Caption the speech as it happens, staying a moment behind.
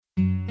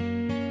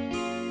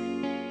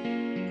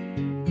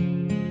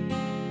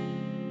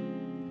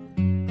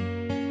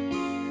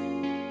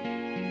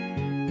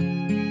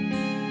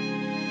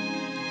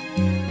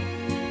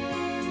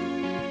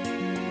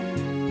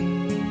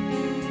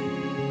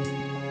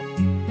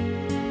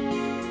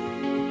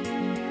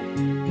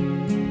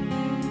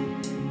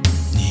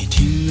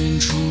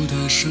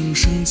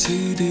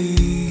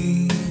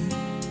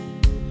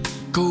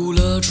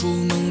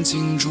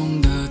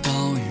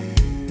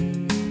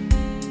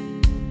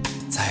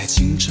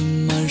清晨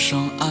漫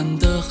上岸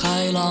的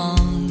海浪，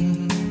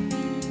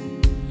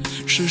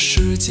是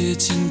世界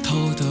尽头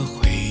的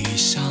回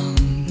响。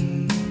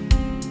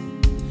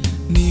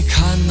你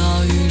看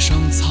那云上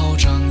草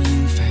长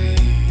莺飞，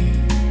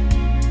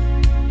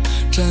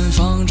绽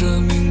放着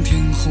明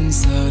天红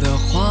色的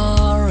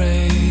花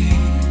蕊，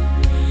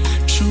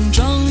成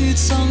长于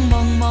苍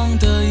茫茫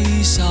的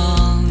异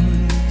乡。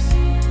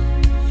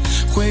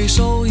回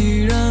首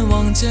依然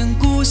望见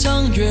故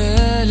乡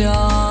月亮，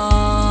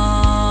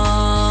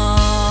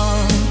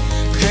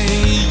黑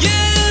夜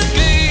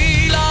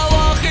给了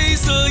我黑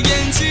色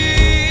眼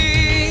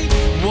睛，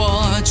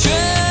我却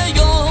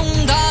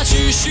用它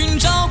去寻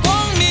找光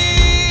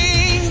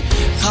明。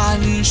汗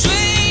水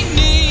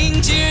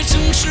凝结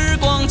成时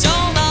光胶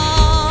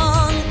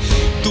囊，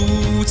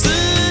独自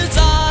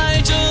在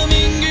这命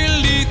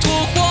运里拓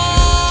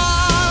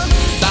荒。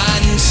单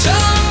枪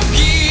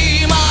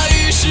匹马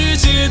与世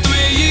界对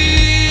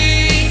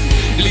应，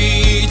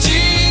历经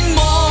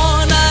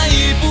磨难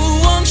亦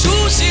不忘初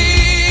心，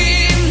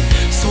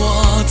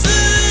做自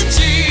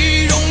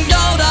己荣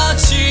耀的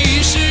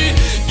骑士，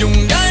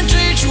勇敢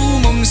追逐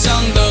梦想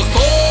的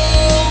红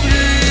日。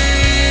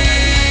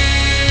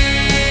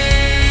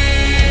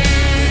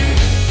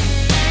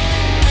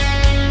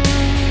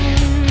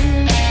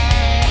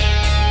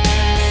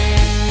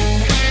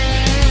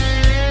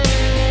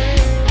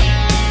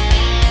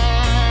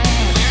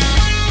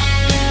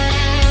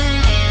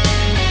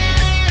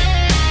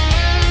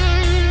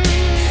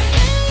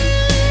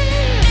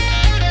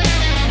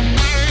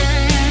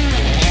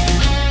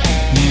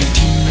你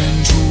听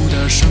远处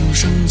的声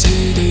声汽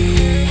笛，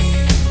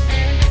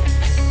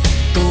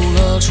勾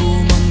勒出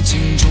梦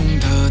境中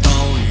的岛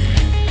屿，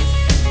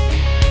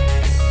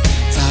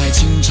在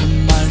清晨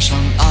漫上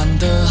岸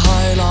的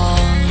海浪，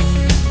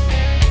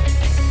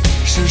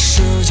是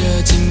世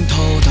界尽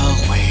头的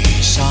回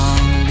响。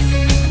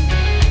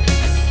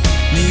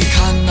你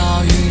看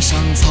那云上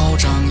草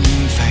长莺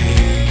飞，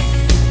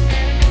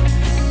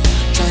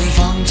绽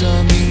放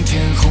着明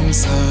天红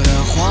色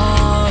的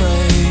花蕊，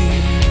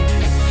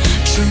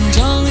生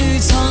长于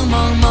苍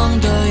茫茫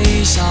的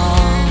异乡。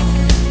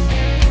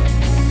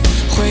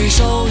回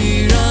首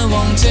依然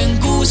望见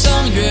故乡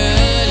月